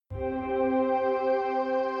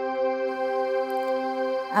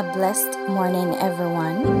A blessed morning,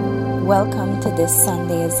 everyone. Welcome to this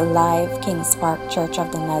Sunday's live Kings Park Church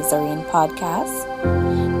of the Nazarene podcast.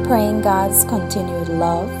 Praying God's continued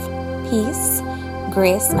love, peace,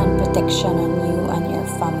 grace, and protection on you and your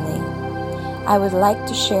family. I would like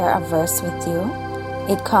to share a verse with you.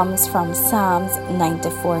 It comes from Psalms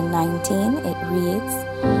 94:19. It reads,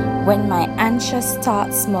 "When my anxious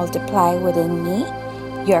thoughts multiply within me,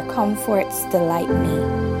 your comforts delight me."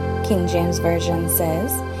 King James Version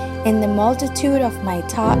says, "In the multitude of my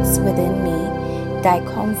thoughts within me, thy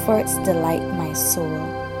comforts delight my soul."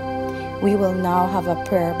 We will now have a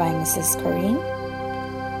prayer by Mrs. Corrine.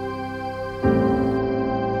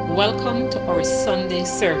 Welcome to our Sunday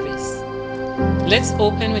service. Let's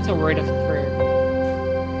open with a word of prayer.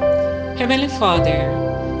 Heavenly Father,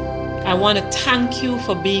 I want to thank you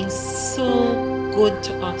for being so good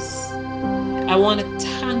to us. I want to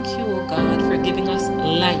thank you, O God, for giving us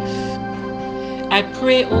life. I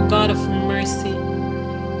pray, O God of mercy,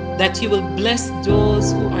 that you will bless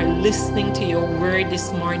those who are listening to your word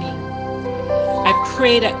this morning. I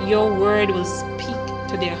pray that your word will speak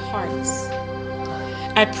to their hearts.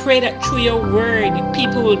 I pray that through your word,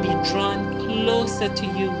 people will be drawn closer to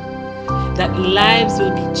you, that lives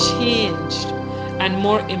will be changed, and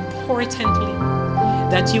more importantly,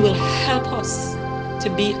 that you will help us to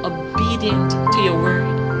be obedient to your word.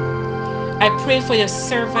 I pray for your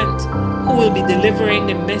servant who will be delivering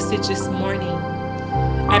the message this morning.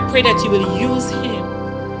 I pray that you will use him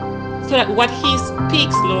so that what he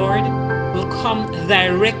speaks, Lord, will come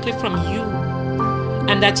directly from you,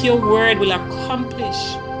 and that your word will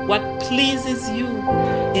accomplish what pleases you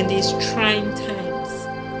in these trying times.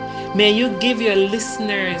 May you give your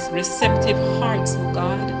listeners receptive hearts,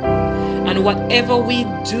 God, and whatever we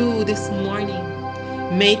do this morning,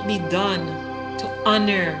 may it be done to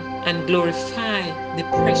honor and glorify the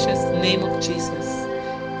precious name of Jesus.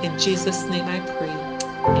 In Jesus' name I pray.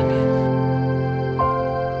 Amen.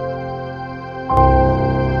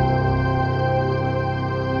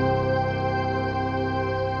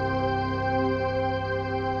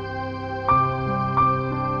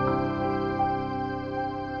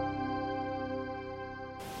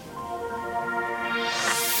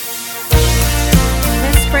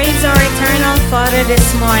 Let's praise our eternal Father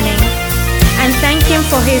this morning and thank him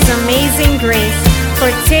for his amazing grace,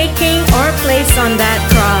 for taking our place on that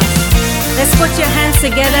cross. Let's put your hands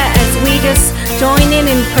together as we just join in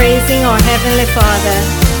praising our Heavenly Father.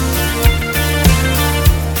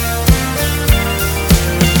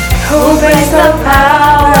 Who breaks the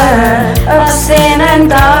power of sin and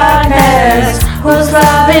darkness, whose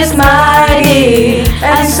love is mighty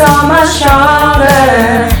and so much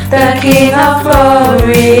stronger, the King of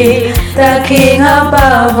glory, the King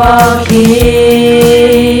above all kings.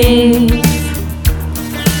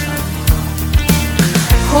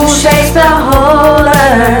 Who shakes the whole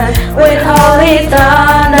earth with holy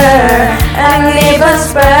thunder and leave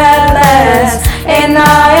us breathless in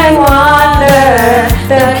awe and wonder,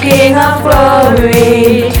 the King of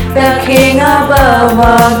glory, the King above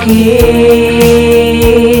all kings.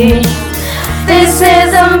 This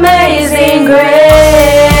is amazing grace.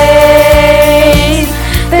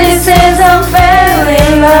 This is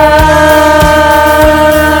unfailing love,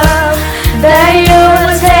 that you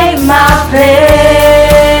would take my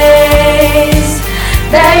place,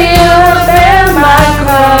 that you would bear my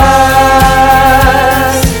cross,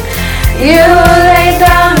 you lay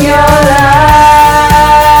down your life,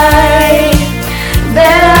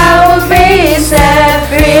 that I will be set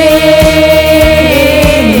free.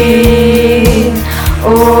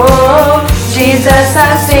 Oh, Jesus, I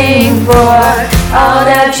sing for all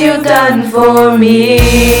that you've done for me.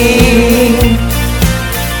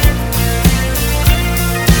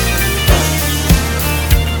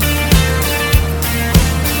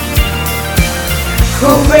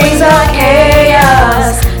 Who brings our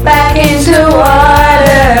chaos back into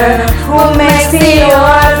order, who makes the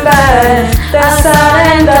orphan the son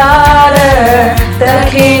and daughter, the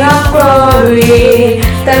King of glory,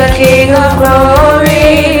 the King of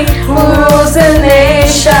glory, who rules the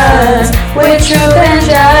nations with truth and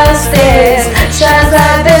justice, shines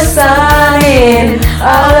like the sun in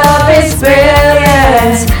all of its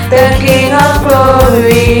brilliance, the King of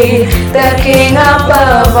glory, the King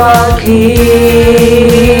above all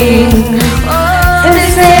kings.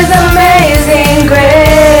 This is amazing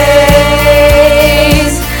grace.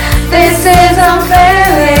 This is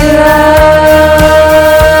unfailing love,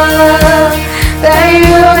 that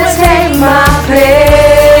you would take my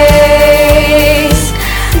place,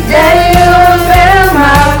 that you would bear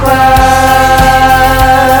my cross,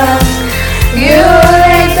 you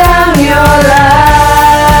lay down your life,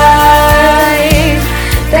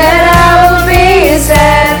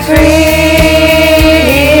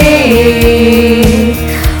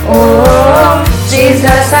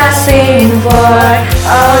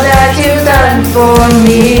 done for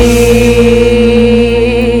me.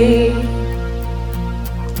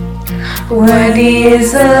 Worthy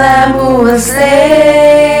is the Lamb who was slain.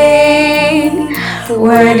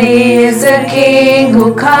 Worthy is the King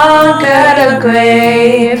who conquered the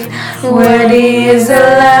grave. Worthy is the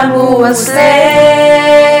Lamb who was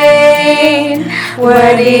slain.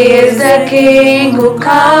 Worthy is the King who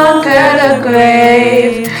conquered the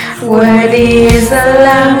grave. Worthy is the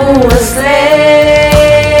Lamb who was slain.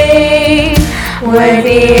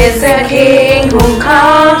 Worthy is the King who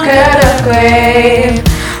conquered the grave.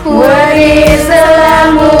 Worthy is the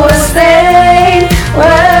Lamb who was slain.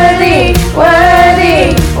 Worthy, worthy,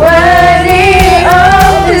 worthy.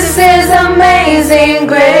 Oh, this is amazing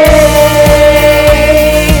grace.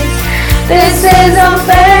 This is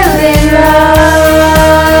unfailing love,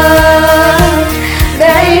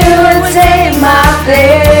 that you would take my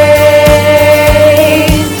place,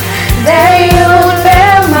 that you would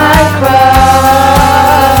bear my cross.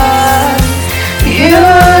 You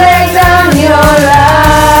laid down your life,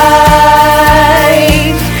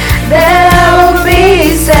 that I will be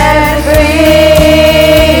set free.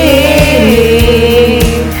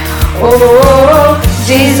 Oh,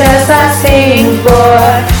 Jesus, I sing for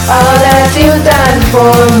all that you've done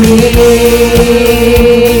for me.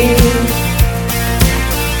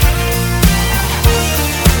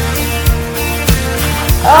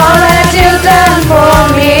 All that you've done for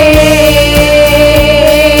me.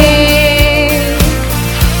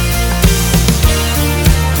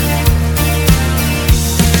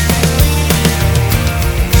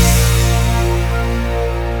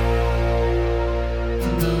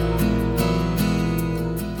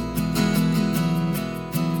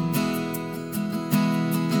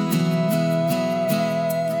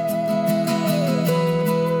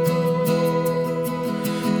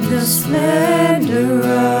 The splendor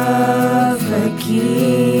of a king,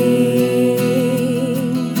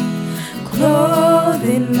 clothed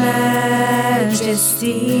in majesty.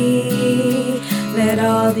 Let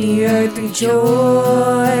all the earth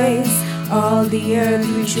rejoice, all the earth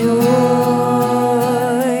rejoice.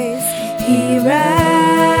 He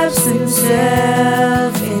wraps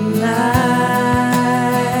himself in light,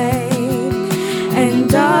 and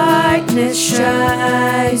darkness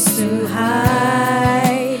tries to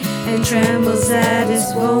hide, and trembles at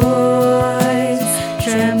his voice,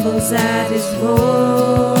 trembles at his voice.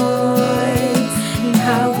 And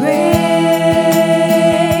how great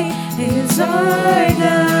is our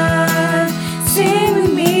God. Sing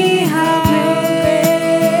with me, how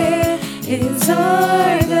great is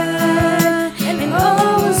our God. And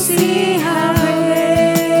all will see how great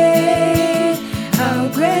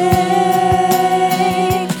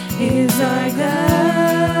is our God.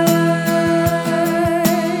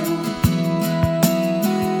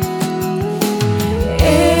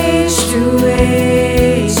 Age to age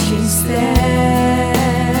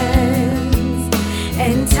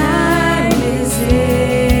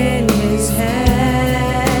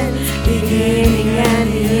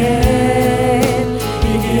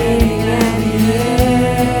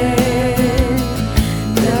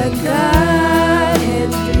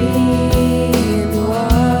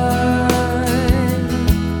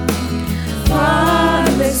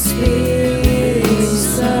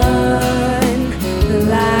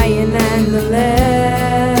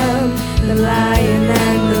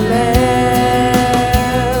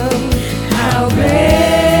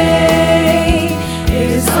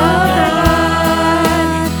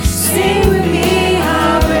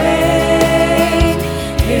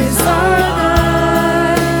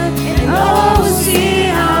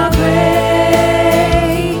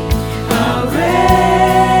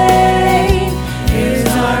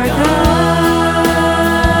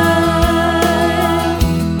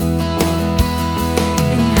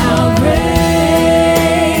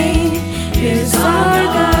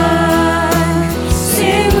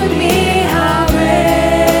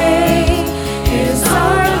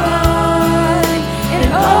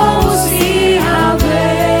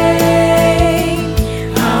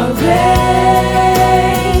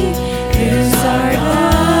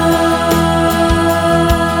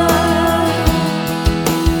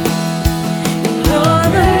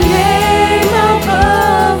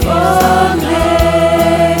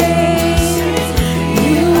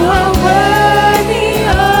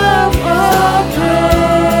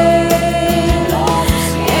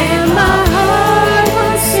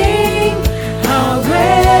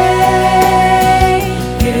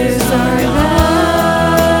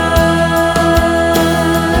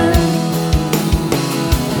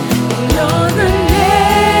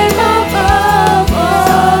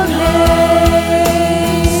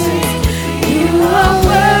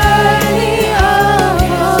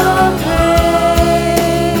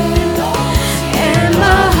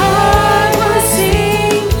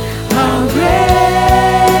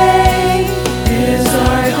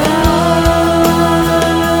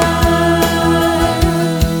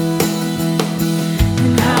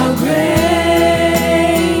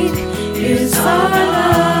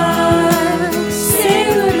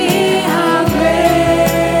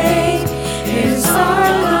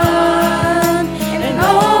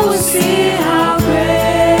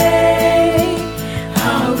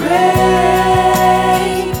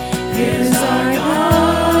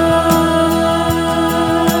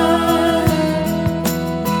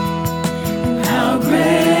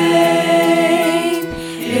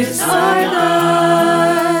is our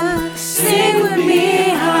God. Sing with me,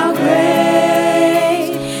 how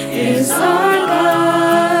great is our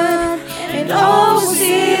God. And oh,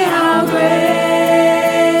 see how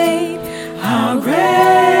great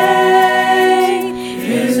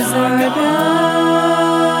is our God.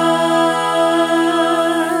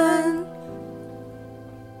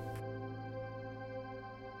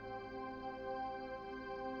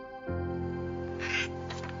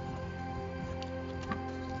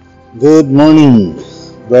 Good morning,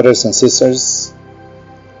 brothers and sisters.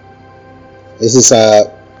 This is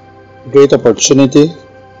a great opportunity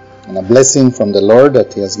and a blessing from the Lord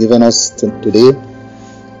that He has given us today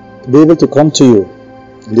to be able to come to you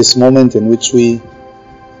in this moment in which we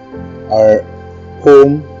are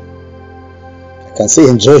home. I can say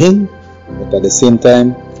enjoying, but at the same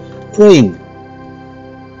time praying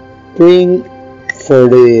for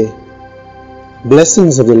the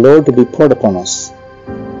blessings of the Lord to be poured upon us.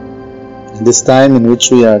 In this time in which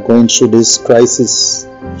we are going through this crisis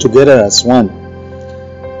together as one,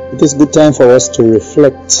 it is a good time for us to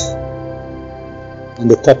reflect on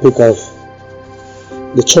the topic of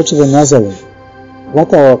the Church of the Nazarene.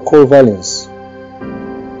 What are our core values?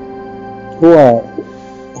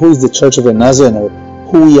 Who is the Church of the Nazarene, or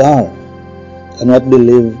who we are, and what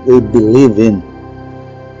we believe in?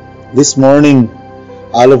 This morning,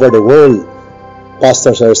 all over the world,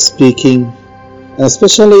 pastors are speaking, and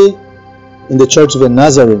especially in the Church of the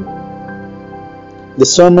Nazarene, the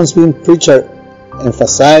sermons being preached are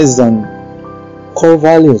emphasized on core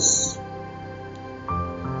values,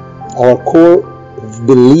 our core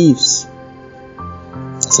beliefs.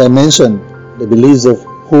 As I mentioned, the beliefs of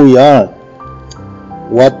who we are,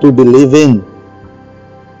 what we believe in.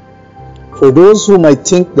 For those who might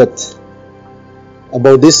think that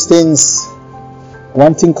about these things,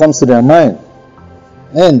 one thing comes to their mind,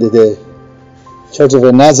 and the Church of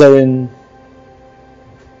the Nazarene,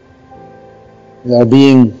 we are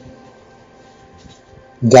being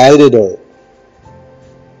guided or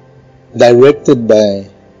directed by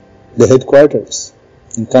the headquarters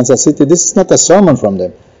in Kansas City. This is not a sermon from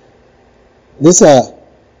them. This is a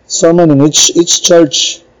sermon in which each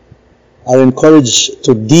church are encouraged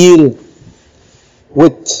to deal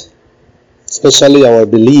with, especially our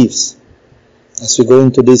beliefs, as we go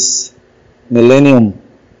into this millennium,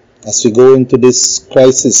 as we go into this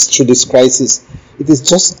crisis, through this crisis. It is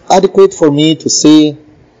just adequate for me to say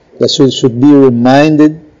that we should be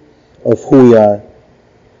reminded of who we are,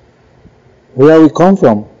 where we come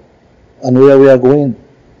from, and where we are going.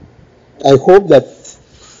 I hope that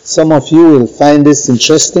some of you will find this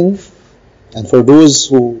interesting, and for those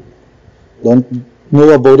who don't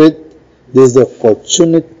know about it, this is the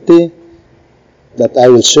opportunity that I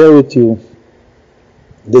will share with you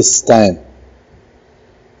this time.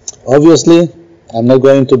 Obviously, I'm not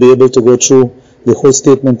going to be able to go through the whole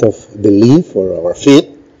statement of belief or our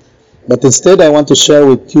faith, but instead I want to share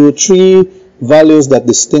with you 3 values that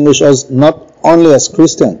distinguish us not only as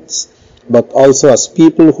Christians, but also as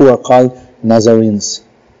people who are called Nazarenes.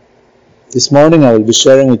 This morning I will be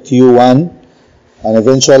sharing with you one, and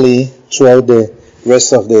eventually throughout the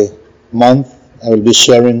rest of the month I will be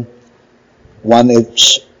sharing one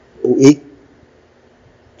each week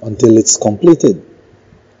until it's completed.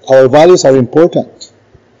 Our values are important.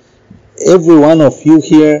 Every one of you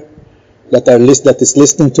here that is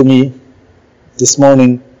listening to me this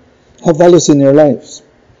morning have values in your lives.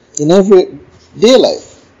 In every day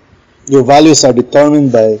life, your values are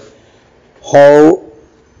determined by how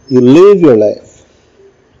you live your life,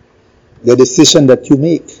 the decision that you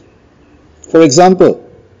make. For example,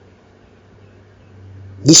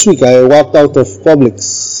 this week I walked out of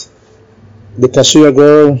Publix. The cashier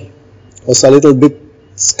girl was a little bit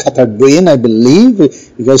scattered brain, I believe,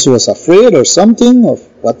 because she was afraid or something of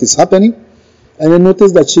what is happening. And I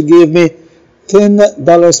noticed that she gave me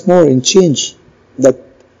 $10 more in change that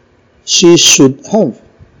she should have.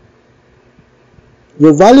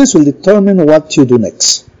 Your values will determine what you do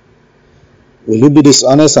next. Will you be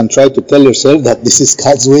dishonest and try to tell yourself that this is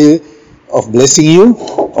God's way of blessing you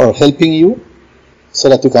or helping you so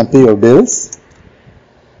that you can pay your bills?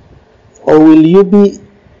 Or will you be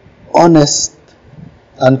honest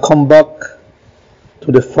and come back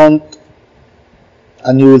to the front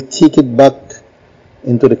and you will take it back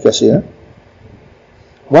into the cashier?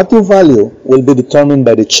 What you value will be determined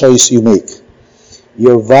by the choice you make.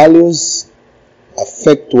 Your values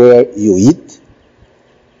affect where you eat,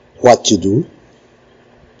 what you do,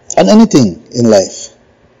 and anything in life.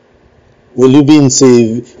 Will it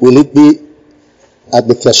be at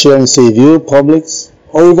the cashier in Sayview, Publix,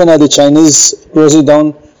 or even at the Chinese grocery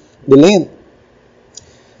down the lane?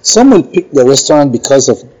 Some will pick the restaurant because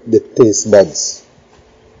of the taste buds.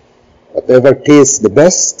 Whatever tastes the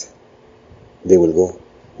best, they will go.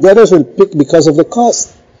 The others will pick because of the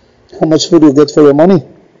cost. How much food you get for your money.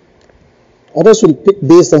 Others will pick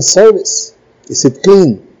based on service. Is it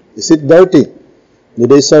clean? Is it dirty? Do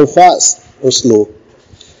they serve fast or slow?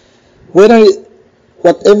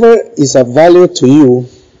 Whatever is of value to you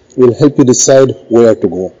will help you decide where to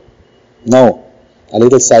go. Now, a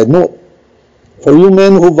little side note. For you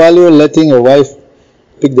men who value letting your wife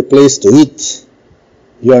pick the place to eat,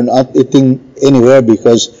 you are not eating anywhere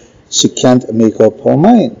because she can't make up her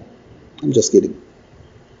mind. I'm just kidding.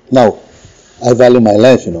 Now, I value my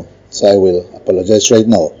life, so I will apologize right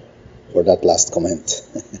now for that last comment.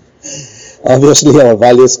 Obviously, our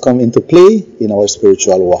values come into play in our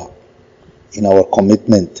spiritual walk, in our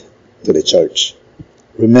commitment to the church.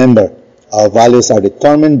 Remember, our values are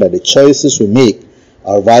determined by the choices we make.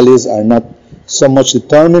 Our values are not so much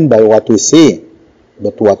determined by what we say,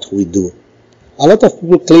 but what we do. A lot of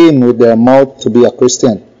people claim with their mouth to be a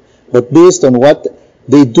Christian, but based on what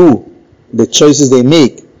they do, the choices they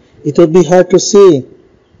make, it would be hard to say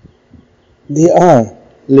they are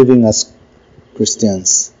living as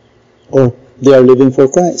Christians or they are living for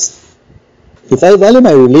Christ. If I value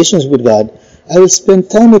my relationship with God, I will spend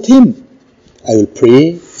time with Him. I will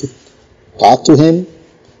pray, talk to Him.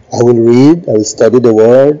 I will read, I will study the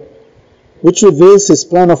Word, which reveals His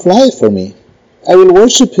plan of life for me. I will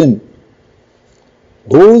worship Him.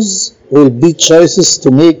 Those will be choices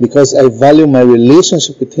to make because I value my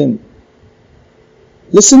relationship with Him.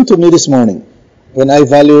 Listen to me this morning. When I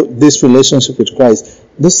value this relationship with Christ,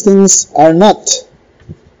 these things are not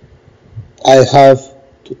I have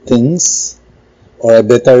to things or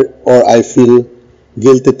I feel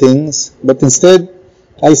guilty things, but instead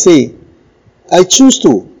I say I choose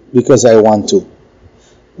to because I want to.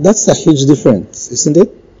 That's a huge difference, isn't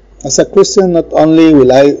it? As a Christian, not only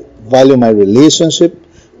will I value my relationship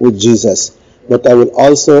with Jesus, but I will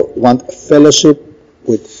also want fellowship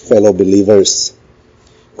with fellow believers.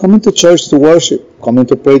 Coming to church to worship, coming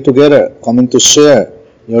to pray together, coming to share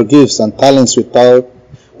your gifts and talents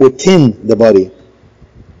within the body,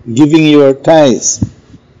 giving your tithes,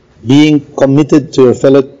 being committed to your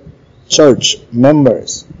fellow church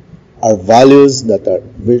members are values that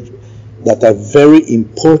are very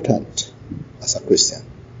important as a Christian.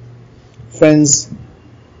 Friends,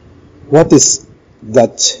 what is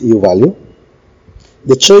that you value?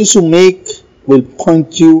 The choice you make will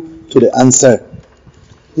point you to the answer.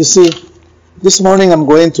 You see, this morning I'm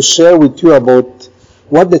going to share with you about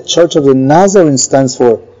what the Church of the Nazarene stands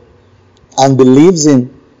for and believes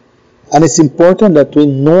in. And it's important that we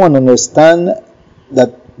know and understand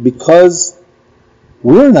that because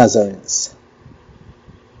we're Nazarenes.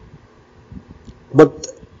 But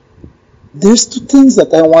there's two things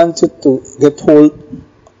that I want you to get hold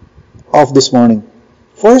of this morning.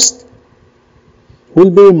 First, we'll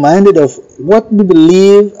be reminded of what we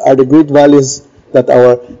believe are the great values that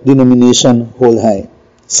our denomination hold high.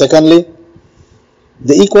 Secondly,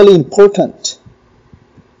 the equally important,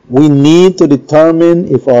 we need to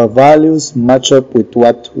determine if our values match up with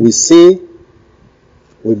what we say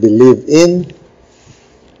we believe in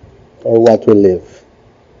or what we live.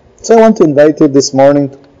 So I want to invite you this morning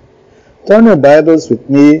to turn your Bibles with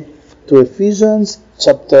me to Ephesians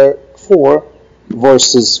chapter 4,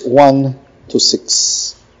 verses 1 to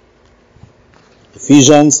 6.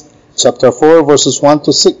 Ephesians chapter 4, verses 1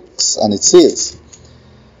 to 6, and it says,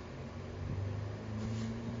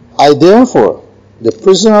 I therefore, the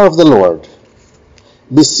prisoner of the Lord,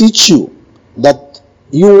 beseech you that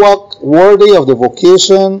you walk worthy of the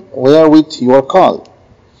vocation wherewith you are called,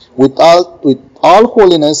 with all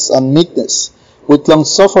holiness and meekness, with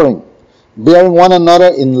long-suffering, bearing one another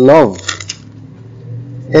in love,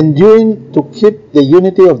 enduring to keep the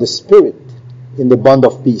unity of the Spirit in the bond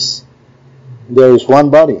of peace. There is one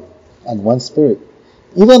body and one Spirit,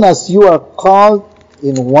 even as you are called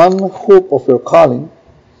in one hope of your calling,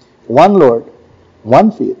 one Lord,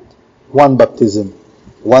 one faith, one baptism,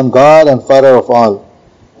 one God and Father of all,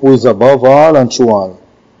 who is above all and through all,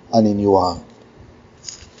 and in you all.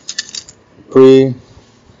 Pray.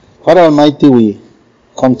 Father Almighty, we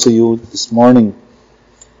come to you this morning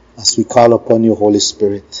as we call upon you, Holy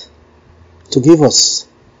Spirit, to give us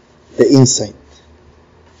the insight,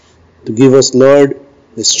 to give us, Lord,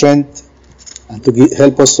 the strength, and to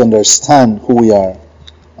help us to understand who we are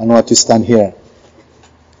and what we stand here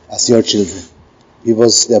as your children. Give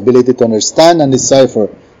us the ability to understand and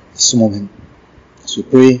decipher this moment as we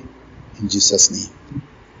pray in Jesus' name.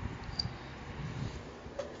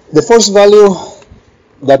 The first value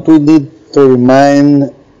that we need to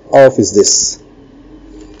remind of is this.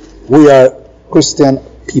 We are Christian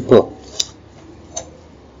people.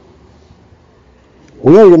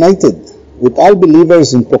 We are united with all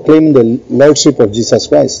believers in proclaiming the Lordship of Jesus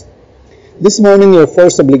Christ. This morning, your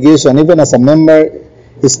first obligation, even as a member,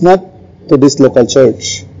 is not to this local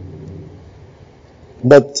church,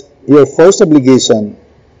 but your first obligation,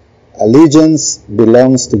 allegiance,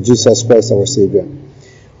 belongs to Jesus Christ, our Savior.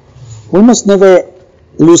 We must never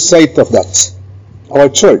lose sight of that. Our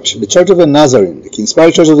church, the Church of the Nazarene, the King's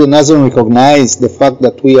Park Church of the Nazarene, recognize the fact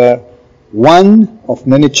that we are one of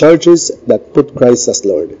many churches that put Christ as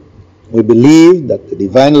Lord. We believe that the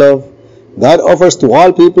divine love God offers to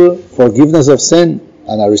all people forgiveness of sin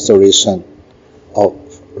and a restoration of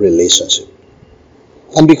relationship.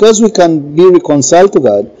 And because we can be reconciled to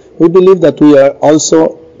God, we believe that we are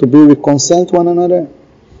also to be reconciled to one another,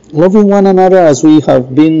 loving one another as we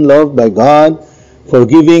have been loved by God,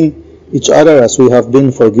 forgiving each other as we have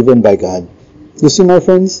been forgiven by God. You see, my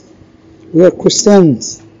friends, we are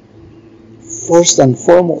Christians first and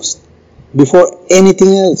foremost, before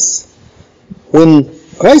anything else. When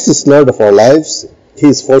Christ is Lord of our lives, He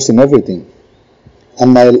is first in everything.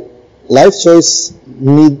 And my life choice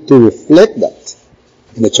need to reflect that.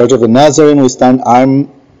 In the Church of the Nazarene, we stand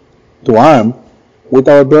arm to arm with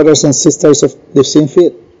our brothers and sisters of the same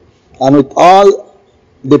faith. And with all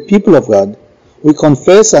the people of God, we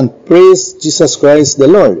confess and praise Jesus Christ the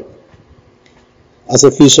Lord. As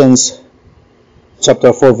Ephesians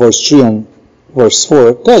chapter 4 verse 3 and verse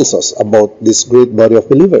 4 tells us about this great body of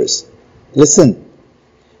believers. Listen,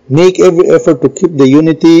 make every effort to keep the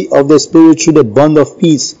unity of the Spirit through the bond of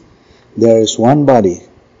peace. There is one body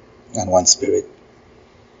and one Spirit.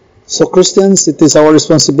 So Christians, it is our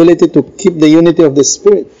responsibility to keep the unity of the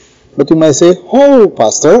Spirit. But you might say, oh,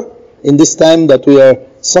 Pastor, in this time that we are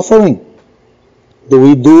suffering, do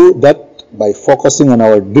we do that by focusing on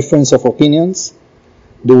our difference of opinions?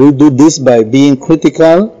 Do we do this by being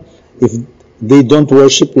critical if they don't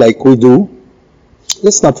worship like we do?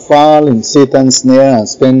 Let's not fall in Satan's snare and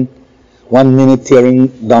spend 1 minute tearing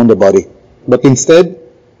down the body. But instead,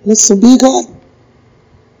 let's obey God.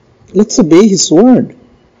 Let's obey His word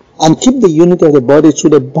and keep the unity of the body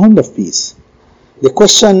through the bond of peace. The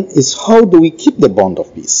question is, how do we keep the bond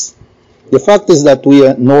of peace? The fact is that we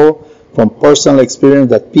know from personal experience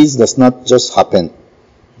that peace does not just happen.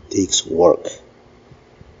 It takes work.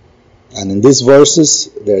 And in these verses,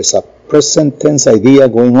 there is a present tense idea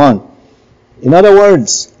going on. In other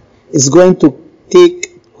words, it's going to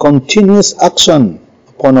take continuous action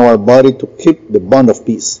upon our body to keep the bond of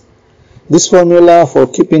peace. This formula for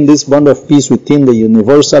keeping this bond of peace within the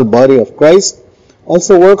universal body of Christ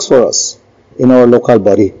also works for us in our local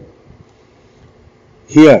body.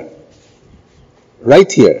 Here,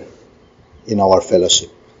 right here, in our fellowship.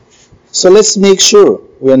 So let's make sure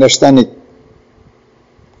we understand it.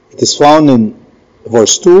 It is found in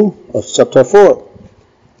verse 2 of chapter 4,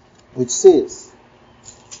 which says,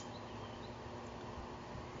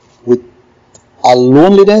 with all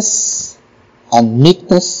loneliness and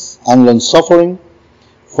meekness and long-suffering,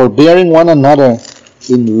 forbearing one another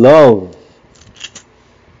in love.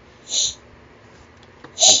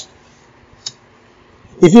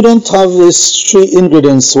 If you don't have these three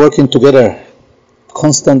ingredients working together,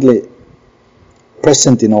 constantly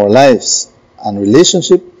present in our lives and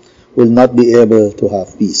relationship, will not be able to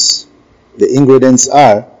have peace. The ingredients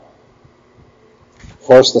are,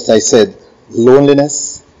 first, as I said,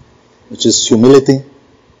 loneliness, which is humility,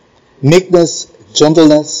 meekness,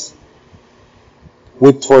 gentleness,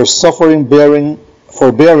 with for suffering,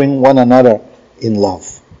 forbearing one another in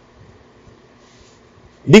love.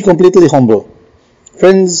 Be completely humble.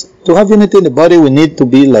 Friends, to have unity in the body, we need to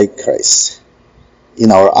be like Christ in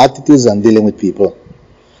our attitudes and dealing with people.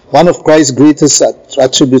 One of Christ's greatest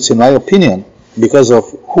attributes, in my opinion, because of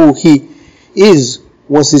who He is,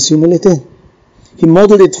 was His humility. He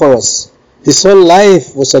modeled it for us. His whole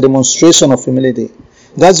life was a demonstration of humility.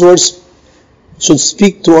 God's words should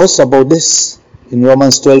speak to us about this in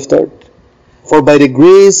Romans 12:3. For by the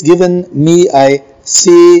grace given me, I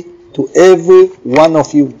say to every one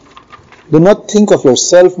of you, do not think of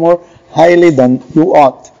yourself more highly than you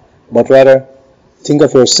ought, but rather think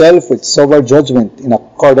of yourself with sober judgment in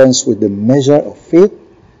accordance with the measure of faith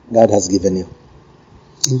God has given you.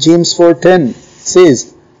 In James 4:10 it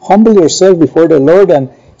says, humble yourself before the Lord and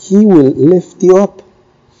He will lift you up.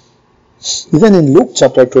 Even in Luke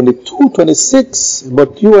chapter 22:26,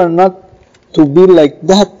 but you are not to be like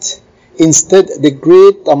that. Instead, the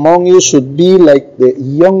great among you should be like the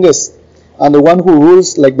youngest, and the one who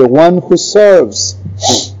rules like the one who serves.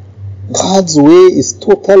 God's way is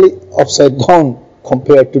totally upside down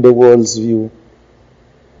compared to the world's view.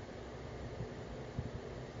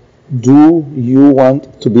 Do you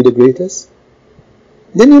want to be the greatest?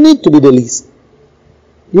 Then you need to be the least.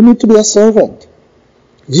 You need to be a servant.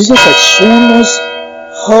 Jesus has shown us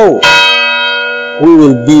how we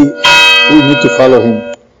need to follow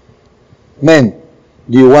him. Men,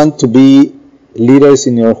 do you want to be leaders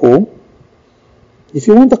in your home? If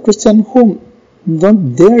you want a Christian home,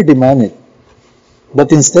 don't dare demand it.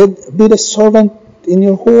 But instead, be the servant in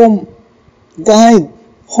your home. Guide,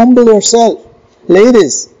 humble yourself.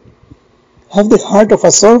 Ladies, have the heart of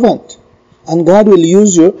a servant. And God will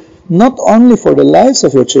use you not only for the lives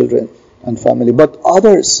of your children and family, but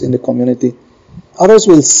others in the community. Others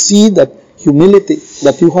will see that humility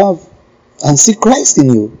that you have and see Christ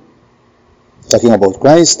in you. Talking about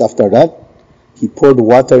Christ, after that, he poured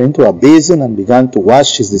water into a basin and began to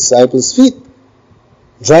wash his disciples' feet,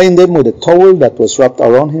 drying them with a towel that was wrapped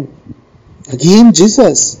around him. Again,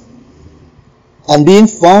 Jesus. And being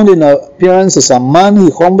found in appearance as a man, he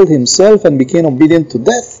humbled himself and became obedient to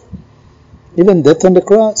death, even death on the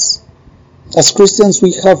cross. As Christians,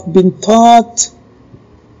 we have been taught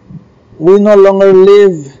we no longer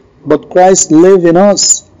live, but Christ lives in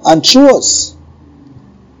us and through us.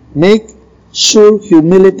 Make sure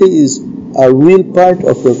humility is a real part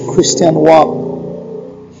of your Christian walk.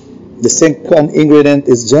 The second ingredient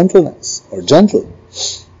is gentleness, or gentle.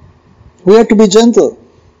 We are to be gentle,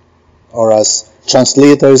 or as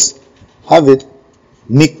translators have it,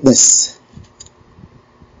 meekness.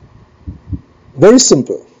 Very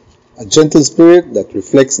simple. A gentle spirit that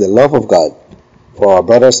reflects the love of God for our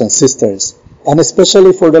brothers and sisters, and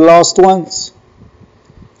especially for the lost ones.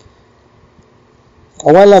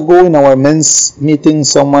 A while ago in our men's meeting,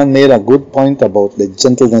 someone made a good point about the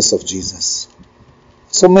gentleness of Jesus.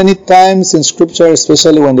 So many times in Scripture,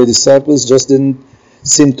 especially when the disciples just didn't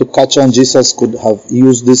seem to catch on, Jesus could have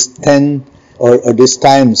used these 10 or these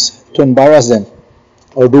times to embarrass them,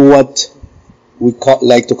 or do what we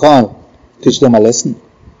like to call, teach them a lesson.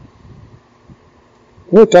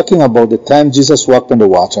 We're talking about the time Jesus walked on the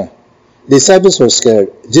water. The disciples were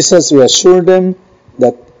scared. Jesus reassured them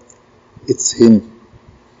that it's him,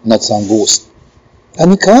 not some ghost.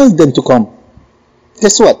 And he called them to come.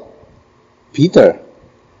 Guess what? Peter,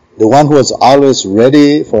 the one who was always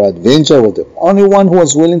ready for adventure, was the only one who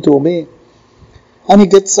was willing to obey. And he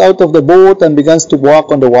gets out of the boat and begins to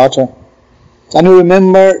walk on the water. And you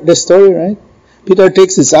remember the story, right? Peter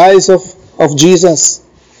takes his eyes off Jesus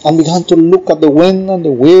and began to look at the wind and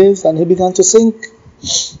the waves, and he began to sink.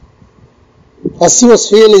 As he was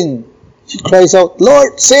failing, he cries out,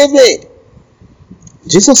 "Lord, save me!"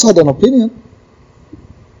 Jesus had an opinion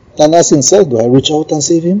and asked himself, do I reach out and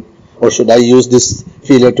save him? Or should I use this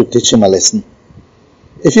failure to teach him a lesson?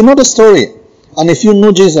 If you know the story, and if you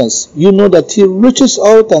know Jesus, you know that he reaches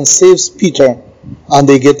out and saves Peter, and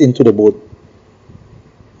they get into the boat.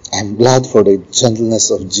 I'm glad for the gentleness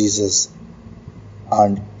of Jesus,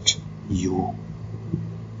 aren't you?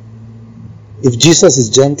 If Jesus is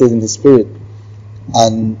gentle in his spirit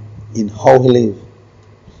and in how he lives,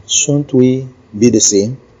 shouldn't we be the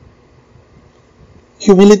same?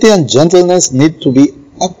 Humility and gentleness need to be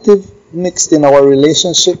active, mixed in our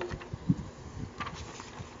relationship.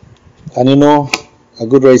 And you know, a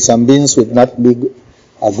good rice and beans would not be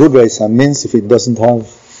a good rice and beans if it doesn't have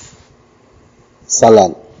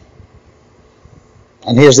salad.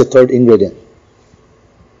 And here's the third ingredient.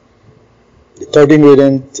 The third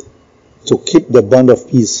ingredient to keep the bond of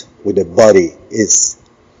peace with the body is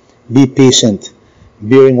be patient,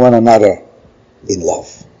 bearing one another in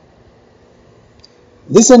love.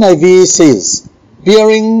 This NIV says,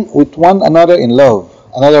 bearing with one another in love.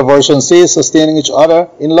 Another version says, sustaining each other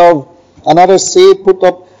in love. Another say, put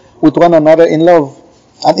up with one another in love.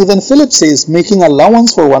 And even Philip says, making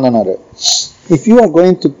allowance for one another. If you are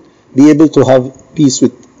going to be able to have peace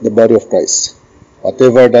with the body of Christ,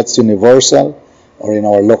 whatever that's universal or in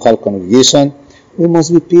our local congregation, we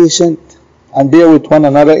must be patient and bear with one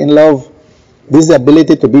another in love. This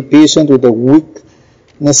ability to be patient with the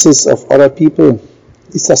weaknesses of other people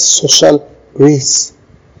is a social grace.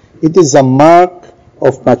 It is a mark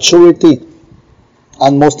of maturity.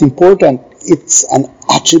 And most important, it's an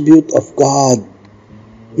attribute of God.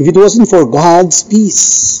 If it wasn't for God's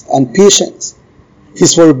peace and patience,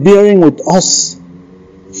 his forbearing with us,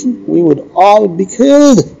 we would all be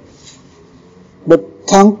killed. But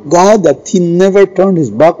thank God that he never turned his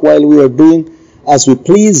back while we were doing as we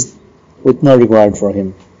pleased with no regard for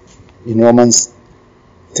him. In Romans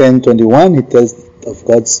 10:21, he tells of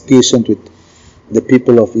God's patience with the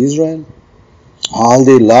people of Israel. All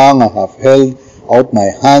day long I have held out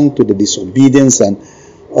my hand to the disobedience and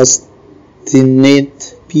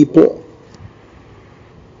obstinate people.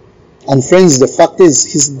 And friends, the fact is,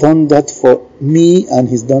 He's done that for me and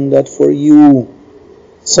He's done that for you.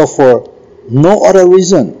 So for no other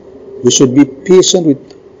reason, we should be patient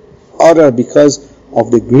with others because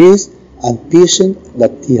of the grace and patience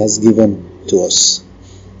that He has given to us.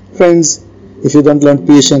 Friends, if you don't learn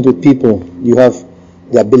patience with people, you have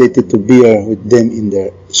the ability to bear with them in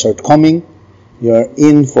their shortcoming. You are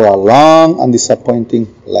in for a long and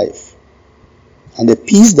disappointing life. And the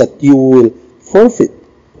peace that you will forfeit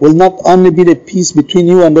will not only be the peace between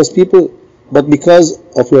you and those people, but because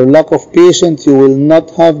of your lack of patience, you will not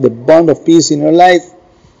have the bond of peace in your life.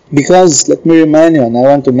 Because, let me remind you, and I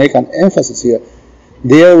want to make an emphasis here,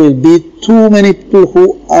 there will be too many people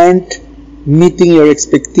who aren't meeting your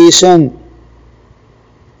expectation.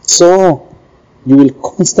 So, you will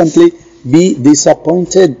constantly be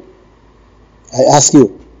disappointed. I ask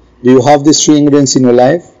you, do you have these three ingredients in your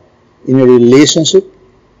life? In your relationship?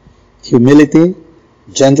 Humility,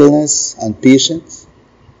 gentleness, and patience.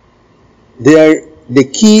 They are the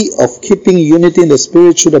key of keeping unity in the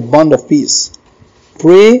Spirit through the bond of peace.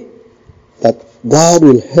 Pray that God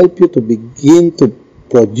will help you to begin to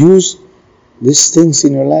produce these things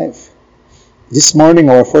in your life. This morning,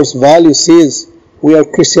 our first value says we are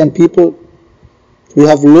Christian people. We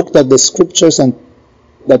have looked at the scriptures and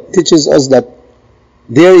that teaches us that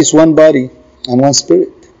there is one body and one spirit.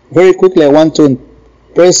 Very quickly, I want to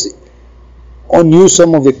impress on you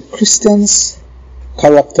some of the Christians'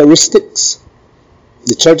 characteristics.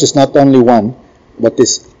 The church is not only one, but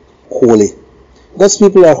is holy. God's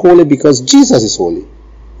people are holy because Jesus is holy.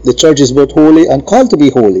 The church is both holy and called to be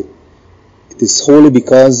holy. It is holy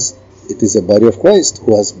because it is the body of Christ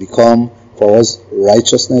who has become for us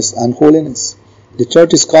righteousness and holiness. The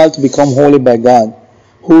church is called to become holy by God,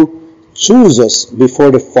 who chose us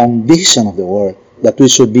before the foundation of the world, that we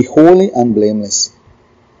should be holy and blameless.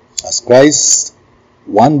 As Christ,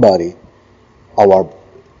 one body, our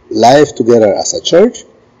life together as a church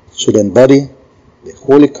should embody the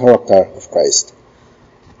holy character of Christ,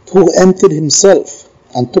 who emptied Himself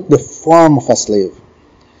and took the form of a slave.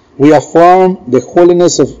 We affirm the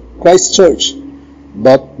holiness of Christ's church,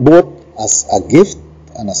 but both as a gift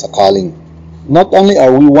and as a calling. Not only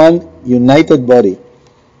are we one united body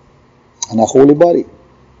and a holy body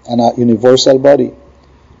and a universal body,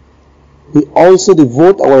 we also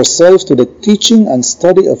devote ourselves to the teaching and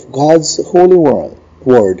study of God's holy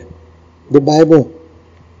word, the Bible.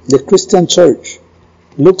 The Christian church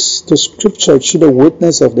looks to Scripture through the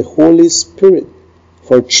witness of the Holy Spirit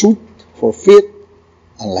for truth, for faith,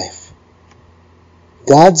 and life.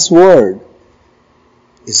 God's word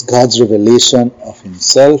is God's revelation of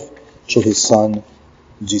Himself through His Son,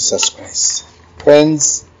 Jesus Christ.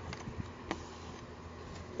 Friends,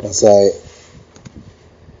 as I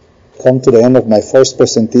come to the end of my first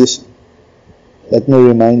presentation, let me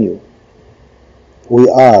remind you, we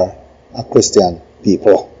are a Christian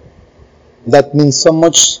people. That means so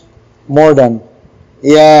much more than,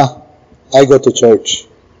 I go to church.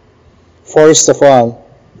 First of all,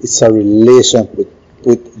 it's a relation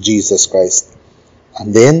with Jesus Christ.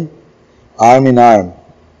 And then, arm in arm,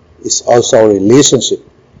 is also our relationship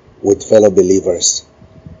with fellow believers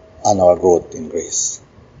and our growth in grace.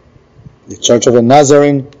 The Church of the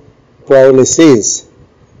Nazarene proudly says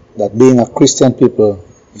that being a Christian people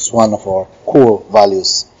is one of our core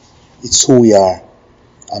values. It's who we are,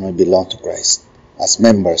 and we belong to Christ. As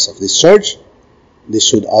members of this church, this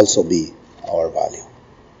should also be our value.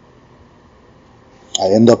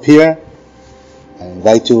 I end up here and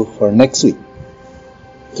invite you for next week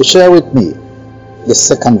to share with me the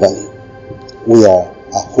second value. We are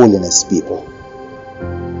a holiness people.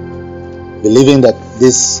 Believing that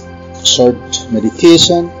this short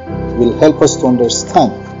meditation will help us to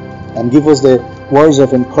understand and give us the words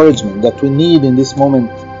of encouragement that we need in this moment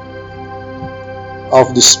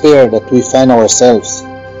of despair that we find ourselves.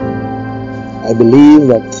 I believe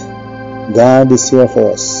that God is here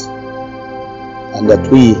for us and that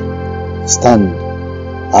we stand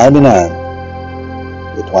arm in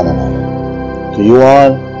arm with one another. To you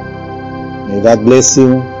all, may God bless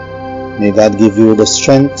you. May God give you the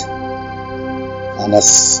strength. And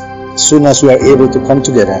as soon as we are able to come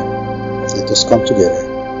together, let us come together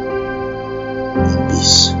in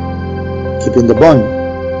peace, keeping the bond,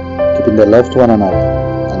 keeping the love to one another,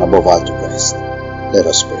 and above all to Christ. Let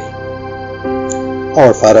us pray.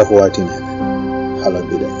 Our Father who art in heaven, hallowed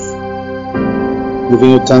be thy name.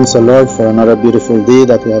 Giving you thanks, O Lord, for another beautiful day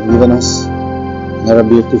that you have given us, another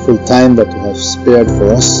beautiful time that you have spared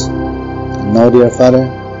for us. And now, dear Father,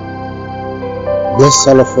 bless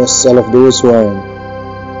all of us, all of those who are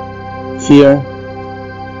in fear.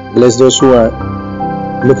 Bless those who are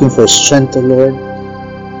looking for strength, O Lord.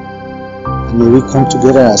 And may we come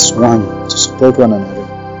together as one to support one another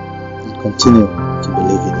and continue to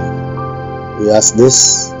believe in you. We ask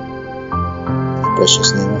this in the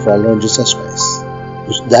precious name of our Lord Jesus Christ,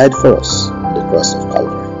 who died for us on the cross of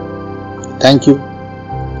Calvary. We thank you.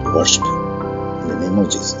 We worship you. In the name of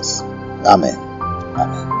Jesus. Amen.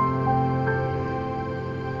 Amen.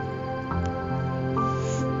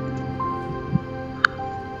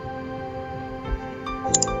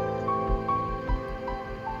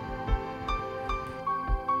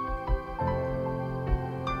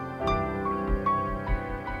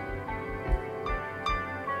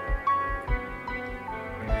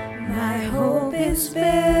 My hope is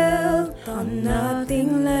built on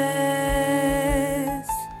nothing less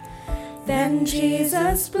than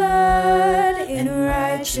Jesus' blood in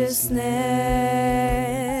righteousness.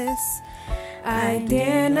 I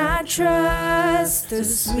dare not trust the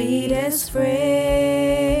sweetest frame,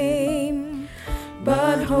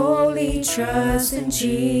 but wholly trust in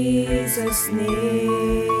Jesus'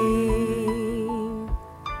 name.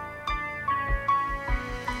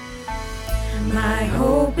 My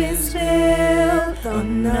hope is built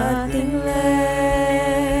on nothing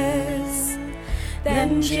less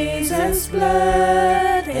than Jesus'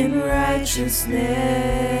 blood in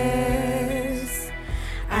righteousness.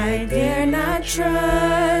 I dare not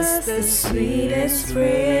trust the sweetest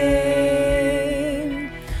frame,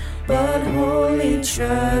 but wholly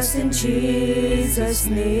trust in Jesus'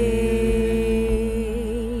 name.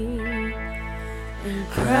 In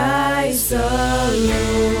Christ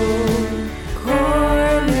alone,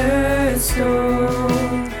 cornerstone,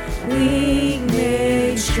 weak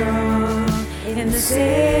made strong in the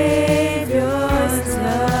Savior's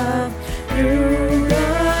love through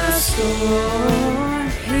the storm.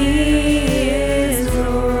 He is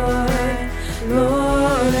Lord,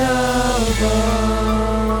 Lord of all.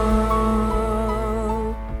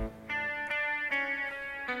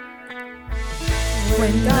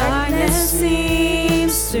 When darkness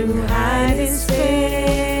seems to hide His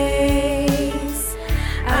face,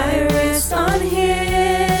 I rest on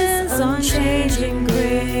His unchanging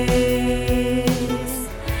grace.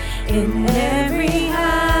 In every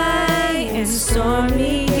high and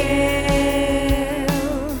stormy gale,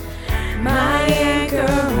 my anchor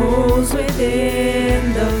holds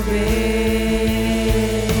within the veil.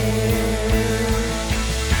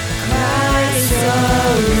 Christ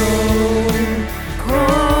alone,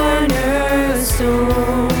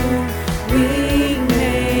 cornerstone, weak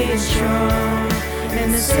made strong,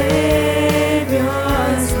 and the Savior's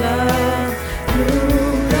love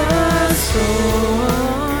through the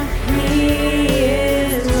storm. He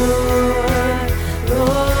is Lord,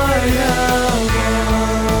 Lord of all.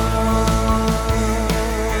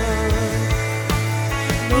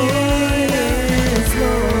 He is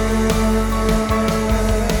Lord,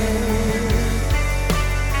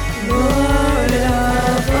 Lord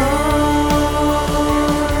of all.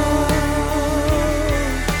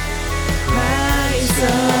 Christ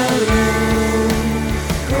alone,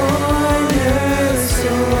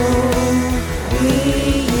 cornerstone,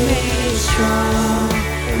 weak made strong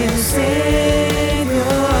in the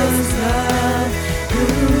Savior's love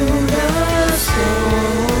through the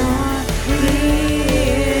storm. He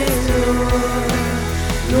is Lord,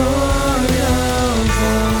 Lord of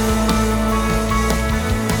all.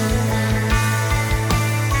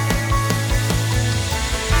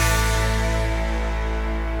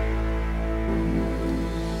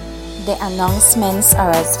 The announcements are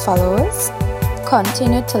as follows.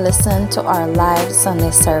 Continue to listen to our live Sunday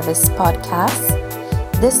service podcast.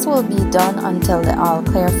 This will be done until the all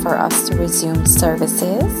clear for us to resume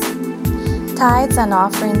services. Tithes and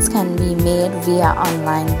offerings can be made via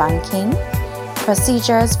online banking.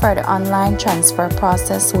 Procedures for the online transfer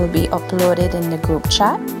process will be uploaded in the group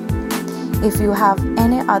chat. If you have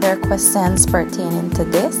any other questions pertaining to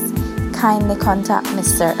this, kindly contact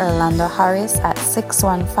Mr. Orlando Harris at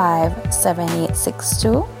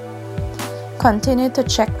 615-7862. Continue to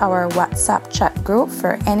check our WhatsApp chat group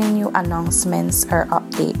for any new announcements or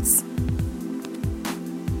updates.